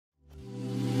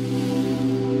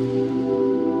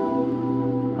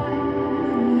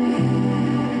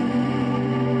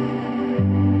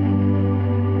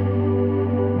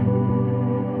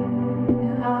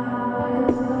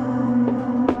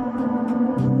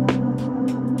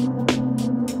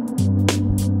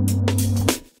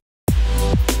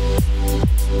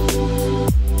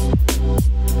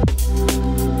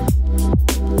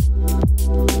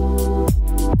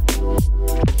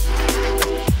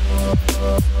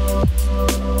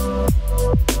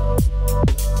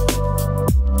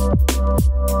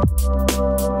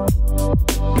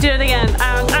Do it again,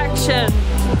 and action.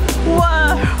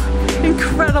 Whoa,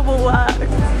 incredible work.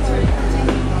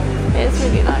 It's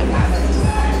really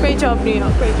nice. Great job, New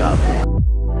York, great job.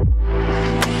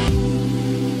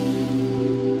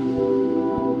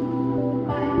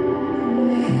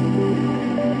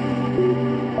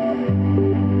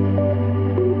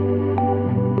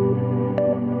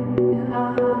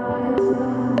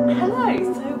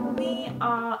 Hello, so we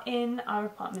are in our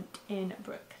apartment in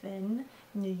Brooklyn,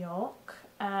 New York.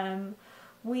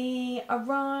 We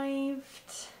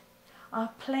arrived, our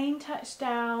plane touched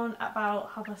down at about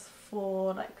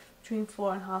 4:30, like between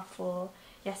 4 and half 4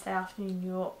 yesterday afternoon New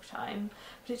York time,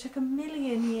 but it took a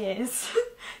million years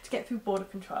to get through border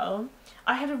control.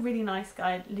 I had a really nice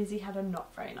guide, Lizzie had a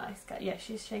not very nice guide. Yeah,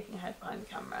 she's shaking her head behind the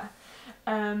camera.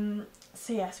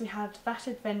 So yes, we had that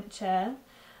adventure.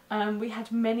 We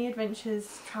had many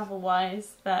adventures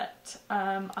travel-wise that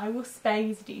I will spare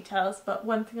you the details, but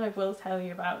one thing I will tell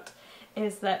you about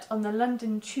is that on the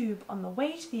London Tube on the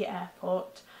way to the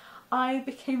airport, I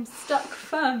became stuck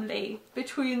firmly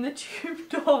between the tube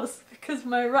doors because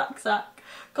my rucksack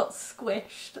got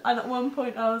squished, and at one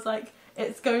point I was like,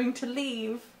 it's going to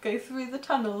leave, go through the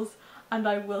tunnels, and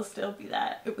I will still be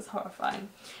there. It was horrifying.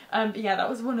 But yeah, that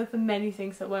was one of the many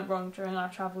things that went wrong during our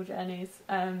travel journeys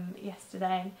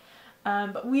yesterday.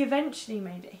 But we eventually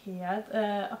made it here.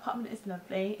 The apartment is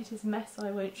lovely. It is a mess, so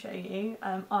I won't show you.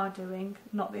 Our doing,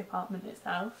 not the apartment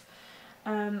itself.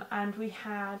 And we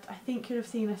had, I think you'll have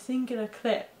seen a singular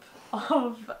clip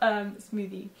of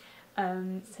smoothie.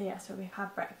 So yeah, so we've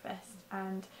had breakfast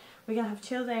and we're going to have a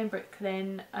chill day in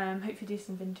Brooklyn, hopefully do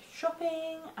some vintage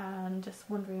shopping and just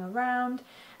wandering around,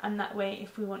 and that way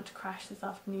if we want to crash this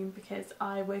afternoon because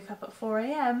I woke up at 4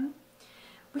 AM,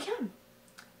 we can.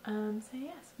 So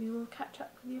yes, we will catch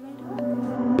up with you later.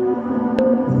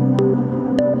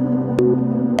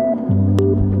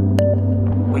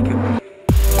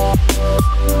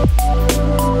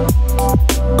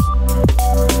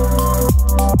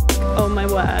 Oh my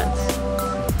word.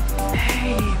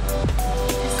 Hey,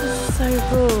 this is so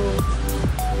cool.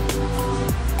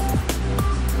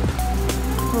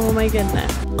 Oh my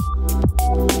goodness.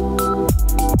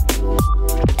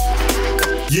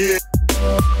 Yeah.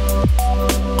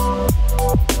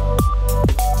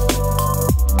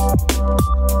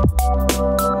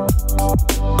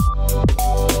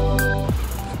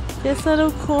 This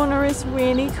little corner is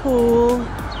really cool.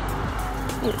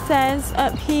 It says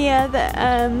up here that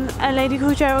a lady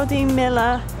called Geraldine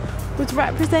Miller was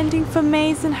representing for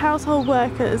maids and household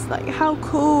workers. Like, how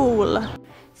cool.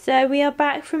 So we are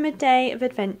back from a day of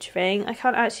adventuring. I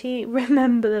can't actually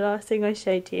remember the last thing I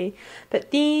showed you, but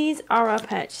these are our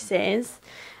purchases.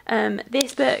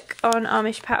 This book on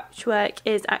Amish patchwork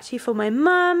is actually for my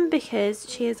mum because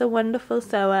she is a wonderful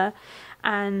sewer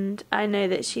and I know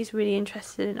that she's really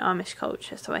interested in Amish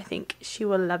culture, so I think she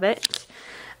will love it.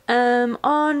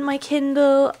 On my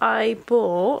Kindle I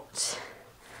bought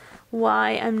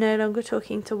Why I'm No Longer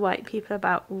Talking to White People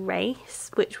About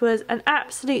Race, which was an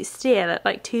absolute steal at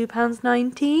like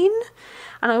 £2.19,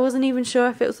 and I wasn't even sure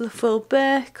if it was the full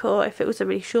book or if it was a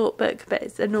really short book, but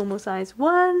it's a normal size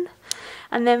one.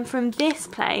 And then from this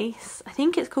place, I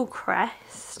think it's called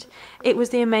Crest, it was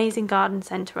the amazing garden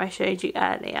centre I showed you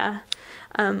earlier.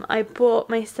 I bought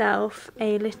myself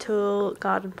a little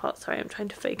garden pot, sorry I'm trying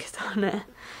to focus on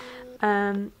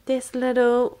it. This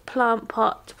little plant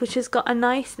pot which has got a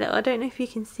nice little, I don't know if you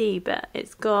can see, but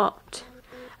it's got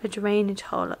a drainage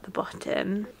hole at the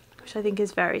bottom, which I think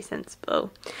is very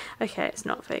sensible. Okay, it's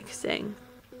not focusing.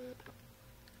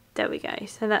 There we go,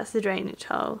 so that's the drainage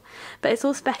hole, but it's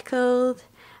all speckled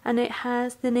and it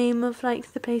has the name of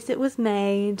like the place it was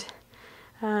made,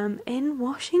 in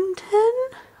Washington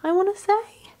I want to say.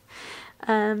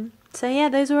 So yeah,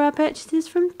 those were our purchases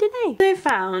from today. I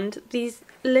found these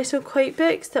little quote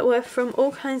books that were from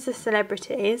all kinds of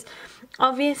celebrities.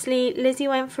 Obviously Lizzie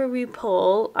went for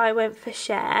RuPaul, I went for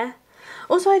Cher.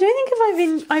 Also, I don't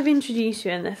think I've introduced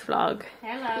you in this vlog.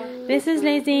 Hello. This is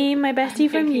Lizzie, my bestie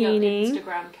from uni.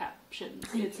 Instagram captions.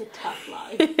 It's a tough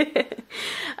life.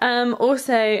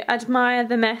 Also, admire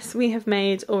the mess we have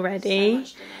made already. So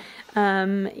much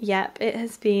dinner. Yep, it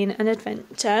has been an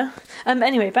adventure.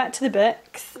 Anyway, back to the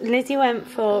books. Lizzie went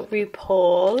for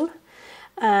RuPaul,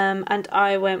 and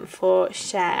I went for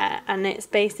Cher, and it's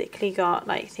basically got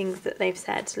like things that they've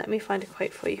said. Let me find a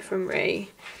quote for you from Rue.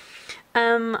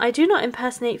 I do not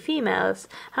impersonate females.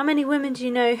 How many women do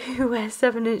you know who wear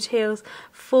 7-inch heels,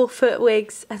 4-foot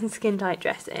wigs and skin tight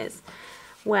dresses?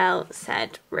 Well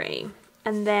said, Rue.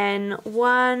 And then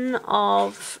one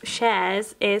of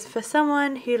Cher's is for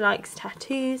someone who likes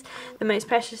tattoos. The most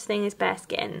precious thing is bare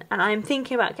skin. And I'm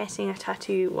thinking about getting a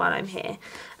tattoo while I'm here.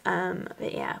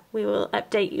 But yeah, we will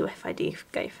update you if I do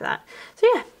go for that. So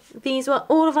yeah, these were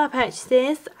all of our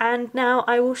purchases. And now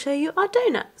I will show you our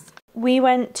donuts. We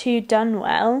went to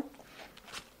Dunwell,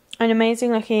 an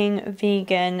amazing looking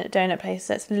vegan donut place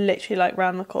that's literally like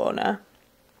round the corner.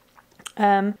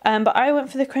 But I went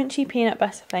for the crunchy peanut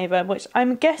butter flavour, which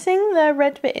I'm guessing the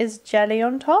red bit is jelly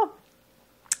on top.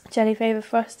 Jelly flavour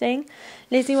frosting.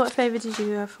 Lizzie, what flavour did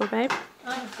you go for, babe?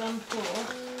 I've gone for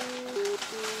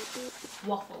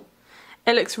waffle.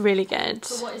 It looks really good.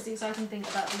 So what is the exciting thing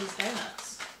about these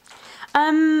donuts?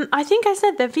 I think I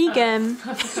said they're vegan.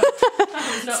 Oh.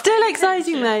 Still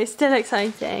exciting though, still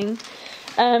exciting.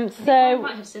 I So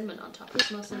might have cinnamon on top. It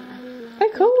smells cinnamon.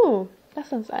 oh cool, that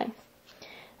sounds nice.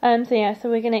 So yeah, so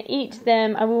we're gonna eat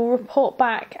them. I will report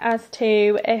back as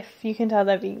to if you can tell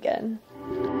they're vegan.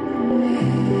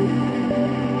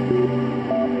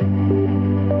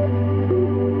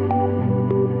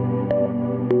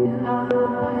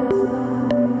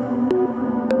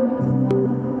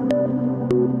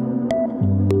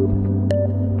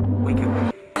 We've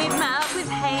met up with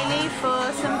Hayley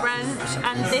for some brunch,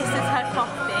 and this is her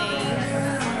coffee.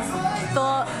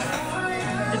 Thoughts?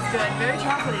 It's good. Very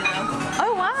chocolatey though.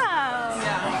 Oh wow!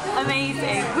 Yeah.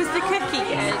 Amazing. Was the cookie good?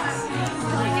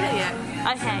 Did you get it yet?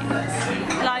 Okay.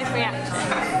 Live reaction.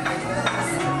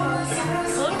 A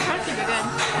little crunchy, but good.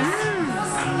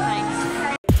 Nice.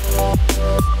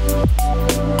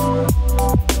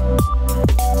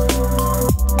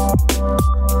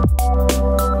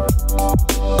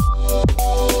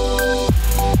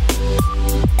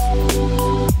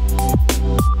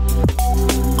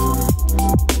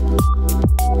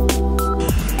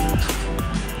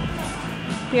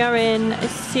 We are in a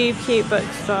super cute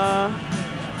bookstore.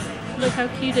 Look how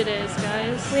cute it is,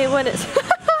 guys. Wait, what is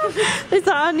is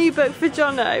that our new book for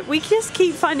Jono? We just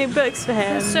keep finding books for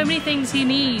him. There's so many things he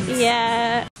needs.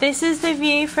 Yeah. This is the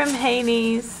view from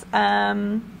Hayley's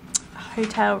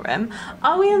hotel room.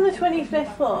 Are we on the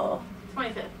 25th floor?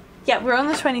 25th. Yeah, we're on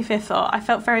the 25th floor. I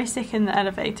felt very sick in the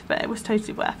elevator, but it was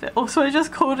totally worth it. Also, I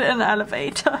just called it an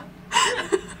elevator.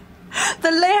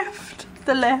 The lift.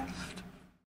 The lift.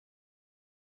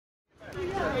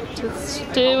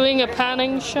 Just doing a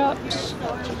panning shot.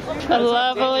 A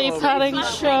lovely panning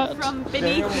shot. From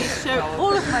beneath me, show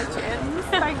all of my chins.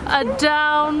 A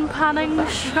down panning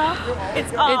shot.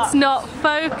 It's art. It's not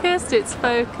focused, it's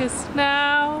focused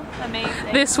now.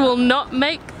 Amazing. This will not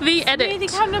make the edit. Smoothie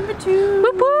cam number 2.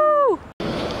 Whoop woo!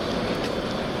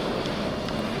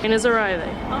 Train is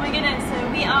arriving. Oh my goodness, so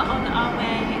we are on our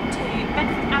way to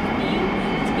Bedford Avenue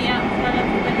to be out with our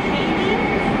lovely friend Hayley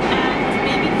and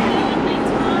maybe Leon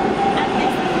later on. And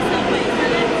this is the subway, so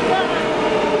let's go!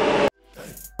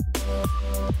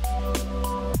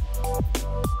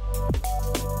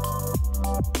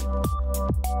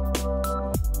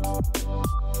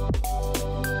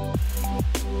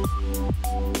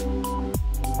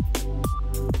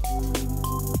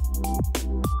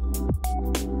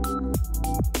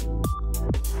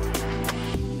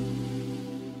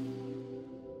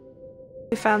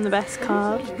 We found the best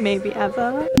card, maybe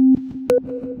ever.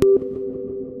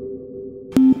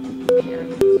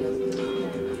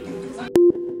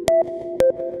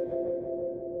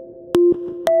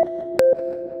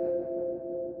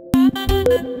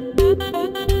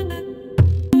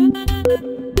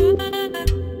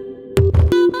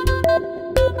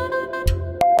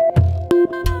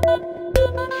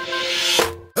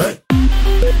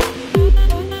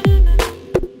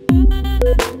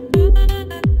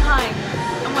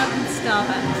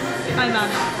 I'm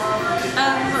Anna.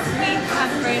 We've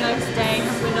had a very nice day,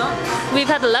 have we not? We've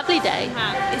had a lovely day. We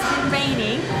have. It's been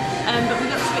raining, but we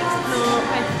got to explore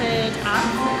Bedford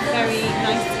very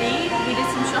nicely. We did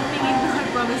some shopping, even though I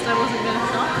promised I wasn't going to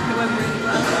shop. It went really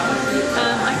well.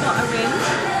 I got a ring.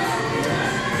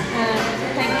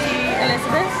 Thank you,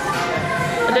 Elizabeth.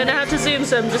 I don't know how to zoom,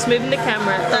 so I'm just moving the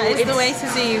camera. That is the way to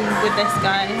zoom with this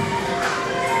guy.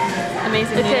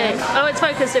 Amazing. Okay. Video. Oh, it's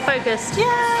focused. It focused.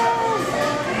 Yeah.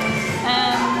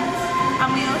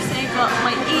 And we also got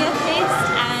my ear pierced,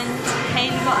 and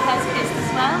Hayley got hers pierced as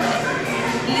well.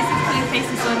 Lizzie's pulling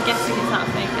faces, so I'm guessing it's not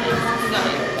focused. No.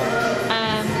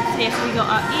 So yes, we got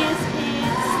our ears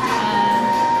pierced.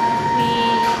 We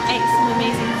ate some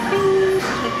amazing food,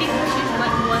 which I think we should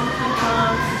like one clip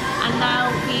of. And now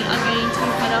we are going to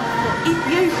head off for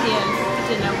Ethiopia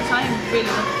for dinner, which I am really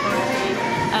looking forward to.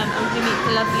 I'm going to meet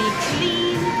the lovely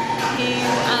Colleen, who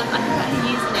I can put her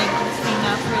username on the screen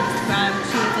now for Instagram.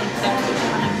 She is a Dutch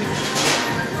and I'm really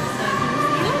excited. So,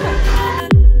 see you later.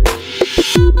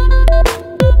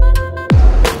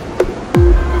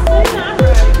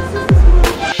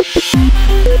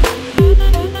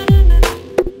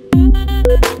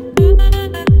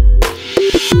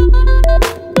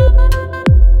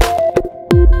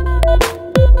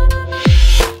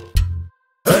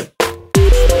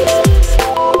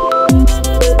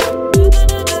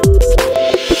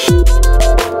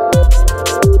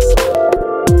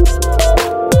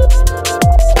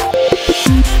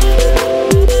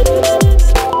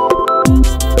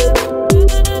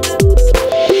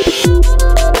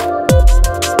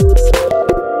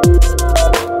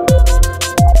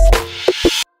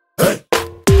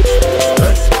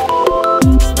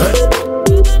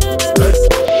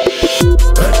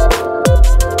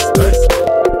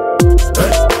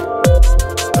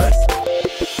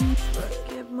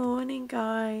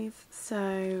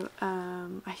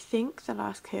 think the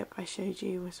last clip I showed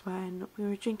you was when we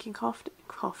were drinking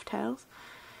cocktails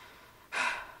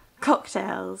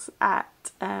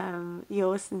at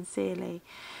Yours Sincerely,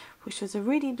 which was a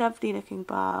really lovely looking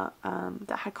bar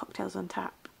that had cocktails on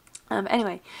tap.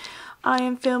 Anyway, I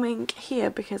am filming here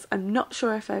because I'm not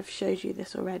sure if I've showed you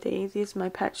this already. These are my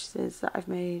purchases that I've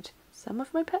made. Some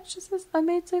of my purchases I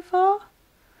made so far.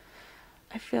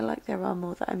 I feel like there are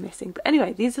more that I'm missing. But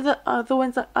anyway, these are the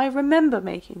ones that I remember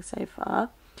making so far.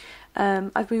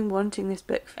 I've been wanting this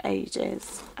book for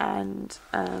ages, and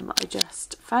I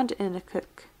just found it in a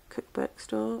cookbook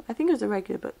store. I think it was a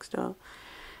regular bookstore.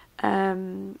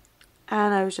 And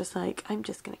I was just like, I'm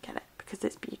just going to get it because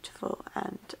it's beautiful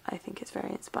and I think it's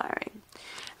very inspiring.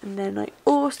 And then I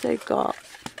also got,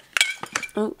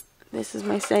 oh, this is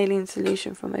my saline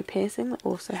solution for my piercing that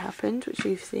also happened, which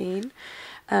you've seen.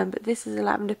 But this is a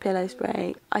lavender pillow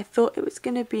spray. I thought it was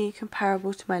going to be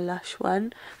comparable to my Lush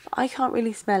one, but I can't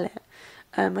really smell it.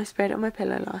 I sprayed it on my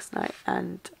pillow last night,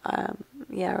 and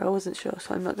yeah, I wasn't sure,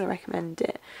 so I'm not going to recommend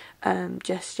it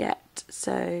just yet.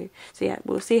 So yeah,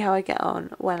 we'll see how I get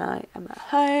on when I am at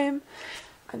home.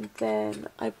 And then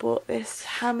I bought this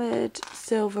hammered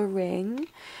silver ring,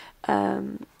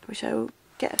 which I will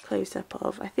get a close-up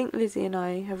of. I think Lizzie and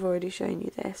I have already shown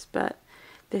you this, but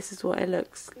this is what it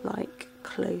looks like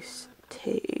close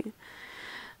to.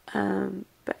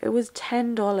 But it was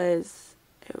 $10.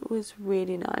 It was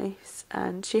really nice,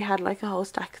 and she had like a whole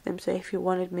stack of them, so if you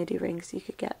wanted midi rings you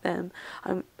could get them.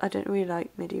 I don't really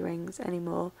like midi rings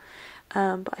anymore,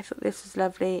 but I thought this was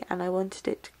lovely, and I wanted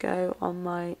it to go on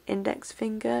my index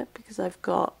finger because I've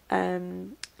got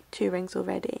 2 rings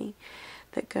already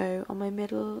that go on my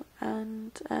middle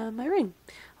and my ring.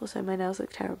 Also, my nails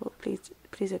look terrible.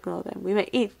 Please ignore them. We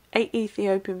ate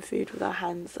Ethiopian food with our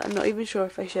hands. I'm not even sure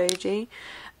if I showed you,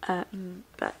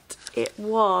 but it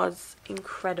was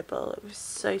incredible. It was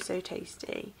so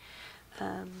tasty.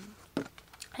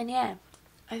 And yeah,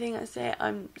 I think that's it.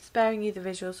 I'm sparing you the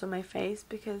visuals on my face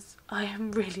because I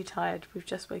am really tired. We've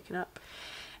just woken up.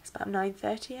 It's about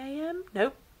 9:30 AM.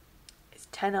 Nope, it's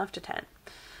 10 after 10.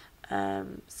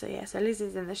 So yeah, so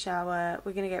Lizzie's in the shower,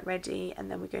 we're going to get ready, and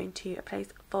then we're going to a place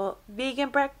for vegan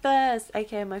breakfast,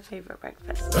 aka my favourite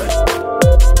breakfast.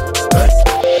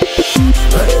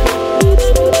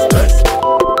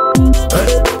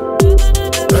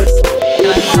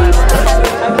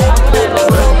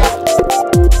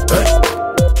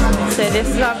 So this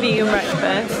is our vegan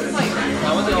breakfast.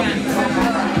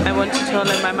 I want it all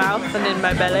in my mouth and in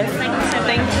my belly.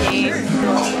 Thank you.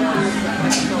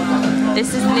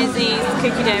 This is Lizzie's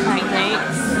cookie dough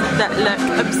pancakes that look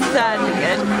absurdly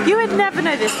good. You would never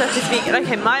know this stuff is vegan.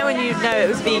 Okay, my one you'd know it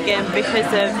was vegan because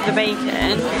of the bacon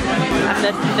and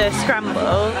the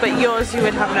scramble, but yours you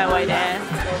would have no idea.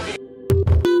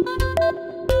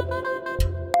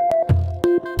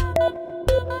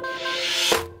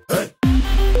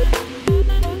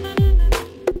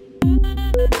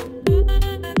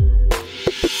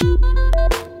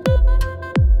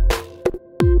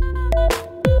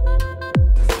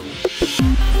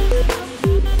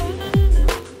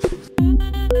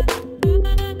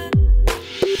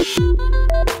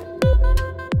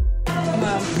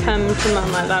 Come to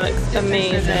mama, that looks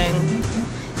amazing.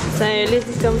 So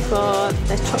Lizzie's gone for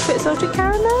the chocolate salted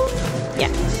caramel.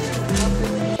 Yeah.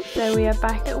 So we are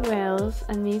back at Will's,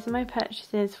 and these are my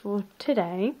purchases for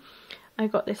today. I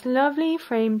got this lovely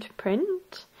framed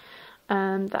print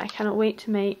that I cannot wait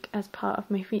to make as part of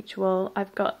my feature wall.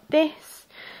 I've got this.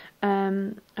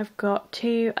 I've got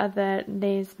 2 other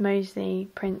Liz Mosley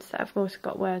prints that I've also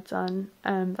got words on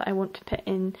that I want to put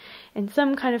in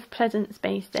some kind of pleasant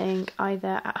spacing,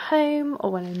 either at home or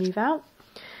when I move out.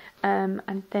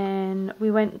 And then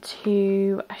we went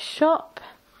to a shop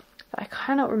that I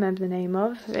cannot remember the name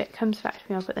of. If it comes back to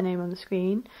me, I'll put the name on the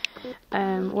screen,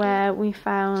 where we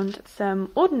found some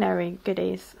ordinary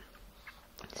goodies.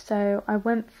 So I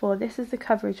went for, this is the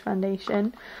Coverage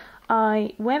Foundation.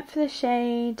 I went for the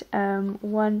shade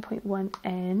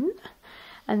 1.1N,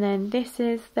 and then this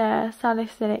is the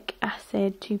salicylic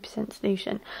acid 2%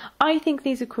 solution. I think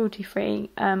these are cruelty free.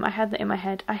 I had that in my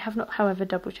head. I have not, however,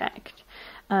 double checked.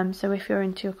 So if you're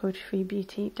into your cruelty free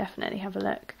beauty, definitely have a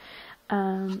look.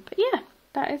 But yeah,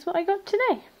 that is what I got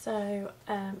today. So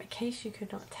in case you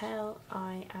could not tell,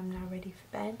 I am now ready for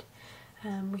bed.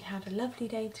 We had a lovely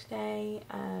day today.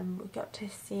 We got to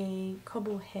see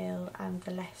Cobble Hill and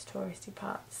the less touristy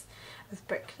parts of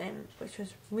Brooklyn, which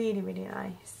was really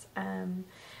nice. And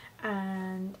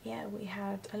yeah, we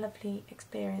had a lovely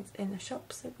experience in the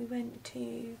shops that we went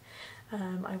to.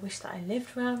 I wish that I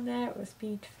lived around there. It was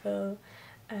beautiful.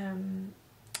 And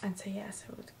so yeah, so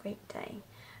it was a great day.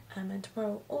 And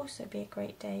tomorrow will also be a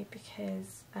great day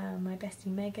because my bestie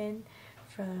Megan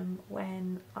from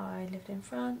when I lived in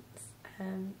France,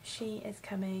 she is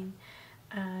coming,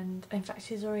 and in fact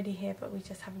she's already here, but we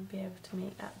just haven't been able to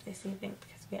meet up this evening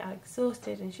because we are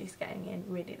exhausted and she's getting in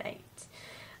really late.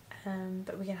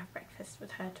 But we're going to have breakfast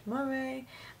with her tomorrow,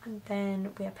 and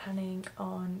then we are planning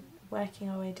on working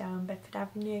our way down Bedford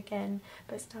Avenue again,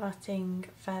 but starting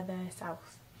further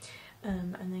south,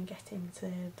 and then getting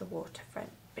to the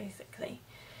waterfront basically.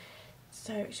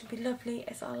 So it should be lovely.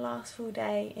 It's our last full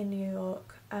day in New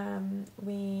York.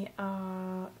 We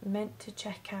are meant to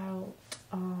check out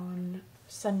on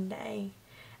Sunday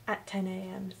at 10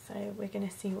 AM, so we're going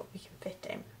to see what we can fit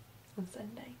in on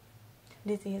Sunday.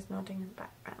 Lizzie is nodding in the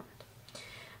background.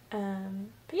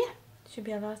 But yeah, it should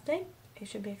be our last day. It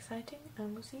should be exciting,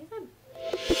 and we'll see you then.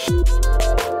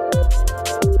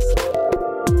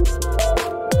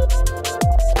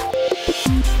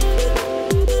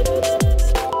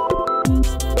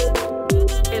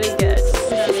 Really good.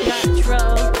 This is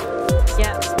natural.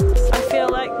 Yeah. I feel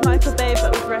like Michael Bay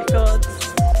but with records.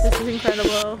 This is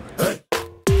incredible.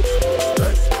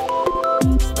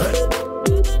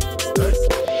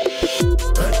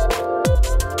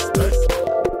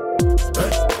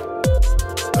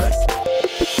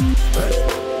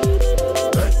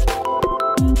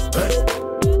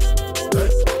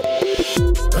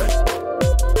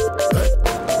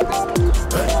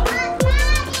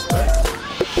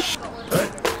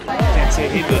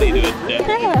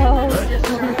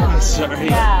 Sorry.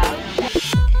 Yeah.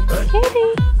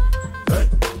 Kitty.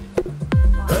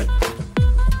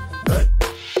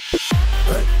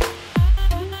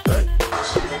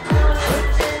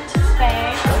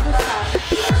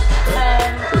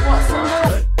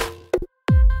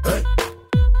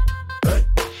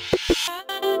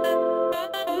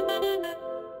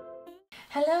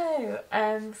 Hello,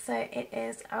 so it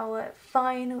is our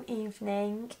final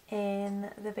evening in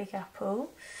the Big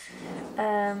Apple.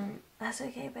 That's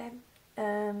okay, babe.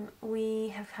 We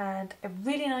have had a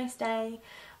really nice day.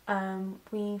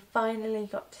 We finally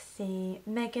got to see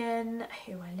Megan,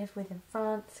 who I live with in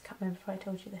France. I can't remember if I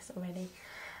told you this already.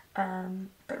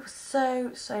 But it was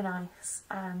so nice,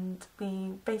 and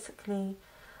we basically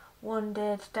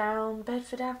wandered down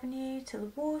Bedford Avenue to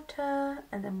the water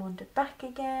and then wandered back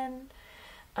again.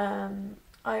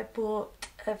 I bought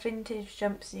a vintage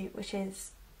jumpsuit which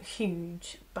is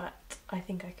huge, but I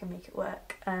think I can make it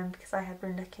work, because I had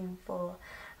been looking for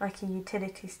like a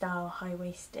utility style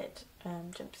high-waisted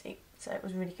jumpsuit, so it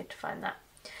was really good to find that.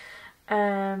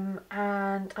 And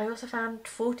I also found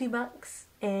 $40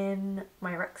 in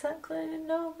my rucksack that I didn't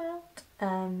know about,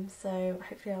 so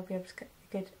hopefully I'll be able to get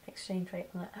a good exchange rate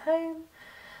on that at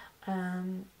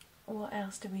home. What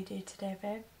else did we do today,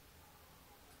 babe?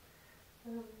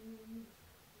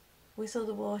 We saw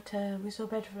the water, we saw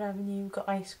Bedford Avenue, we got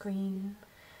ice cream,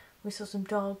 we saw some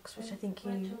dogs, which I think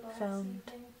you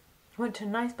filmed. Went to a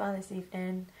nice bar this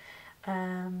evening,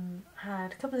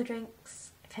 had a couple of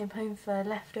drinks, came home for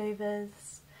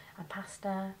leftovers and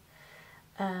pasta,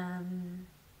 and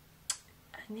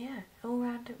yeah, all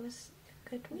round it was a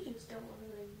good week. We just don't want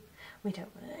to leave. We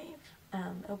don't want to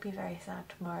leave. It'll be very sad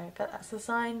tomorrow, but that's a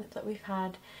sign that we've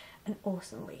had an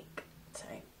awesome week, so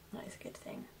that is a good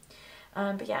thing.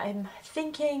 But yeah, I'm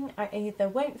thinking I either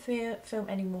won't film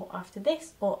any more after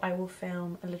this, or I will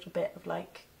film a little bit of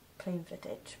like plain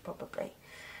footage probably.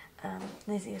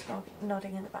 Lizzie is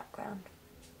nodding in the background.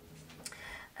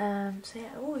 So yeah,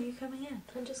 oh, are you coming in?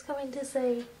 I'm just coming to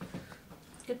say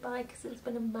goodbye because it's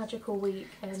been a magical week.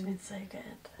 It's been so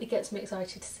good. It gets me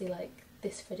excited to see like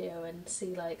this video and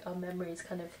see like our memories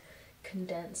kind of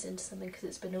condense into something, because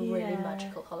it's been a really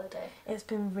magical holiday. It's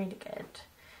been really good.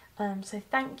 So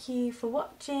thank you for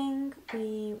watching.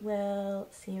 We will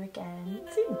see you again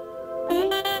soon.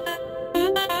 Bye.